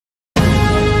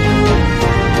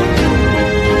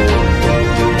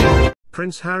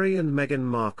Prince Harry and Meghan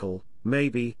Markle,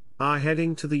 maybe, are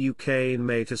heading to the UK in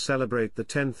May to celebrate the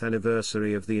 10th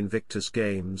anniversary of the Invictus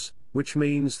Games, which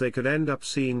means they could end up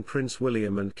seeing Prince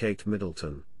William and Kate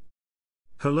Middleton.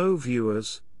 Hello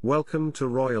viewers, welcome to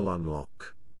Royal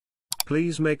Unlock.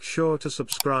 Please make sure to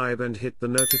subscribe and hit the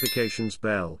notifications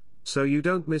bell, so you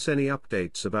don't miss any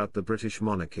updates about the British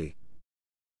monarchy.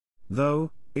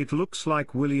 Though, it looks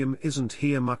like William isn't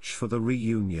here much for the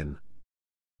reunion.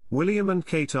 William and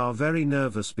Kate are very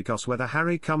nervous because whether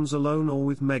Harry comes alone or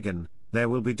with Meghan, there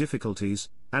will be difficulties,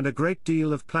 and a great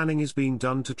deal of planning is being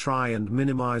done to try and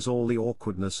minimize all the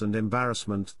awkwardness and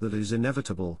embarrassment that is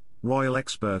inevitable, royal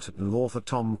expert and author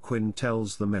Tom Quinn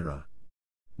tells The Mirror.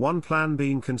 One plan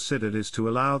being considered is to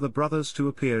allow the brothers to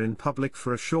appear in public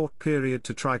for a short period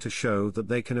to try to show that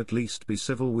they can at least be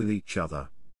civil with each other.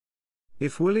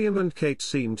 If William and Kate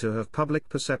seem to have public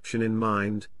perception in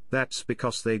mind, that's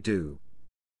because they do.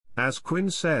 As Quinn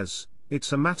says,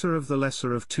 it's a matter of the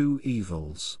lesser of two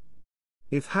evils.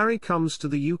 If Harry comes to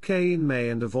the UK in May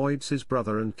and avoids his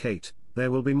brother and Kate, there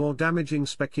will be more damaging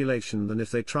speculation than if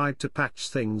they tried to patch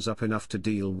things up enough to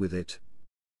deal with it.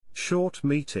 Short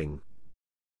meeting.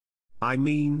 I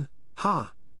mean,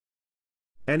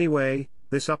 Anyway,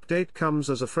 this update comes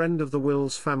as a friend of the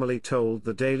Wills family told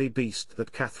the Daily Beast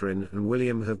that Catherine and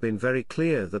William have been very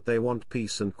clear that they want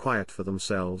peace and quiet for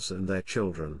themselves and their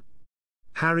children.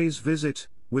 Harry's visit,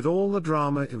 with all the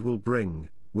drama it will bring,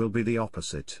 will be the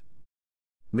opposite.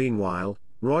 Meanwhile,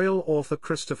 royal author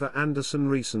Christopher Anderson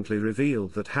recently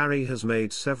revealed that Harry has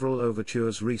made several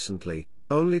overtures recently,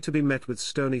 only to be met with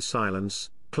stony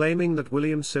silence, claiming that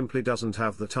William simply doesn't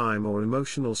have the time or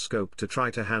emotional scope to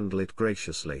try to handle it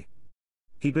graciously.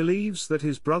 He believes that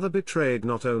his brother betrayed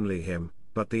not only him,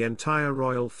 but the entire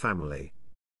royal family.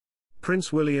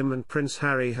 Prince William and Prince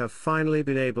Harry have finally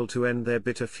been able to end their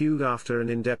bitter feud after an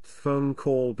in-depth phone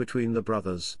call between the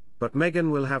brothers, but Meghan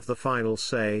will have the final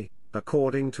say,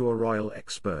 according to a royal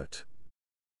expert.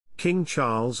 King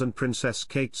Charles and Princess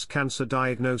Kate's cancer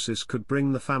diagnosis could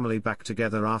bring the family back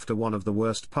together after one of the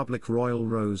worst public royal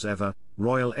rows ever,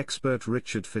 royal expert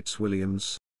Richard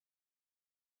Fitzwilliams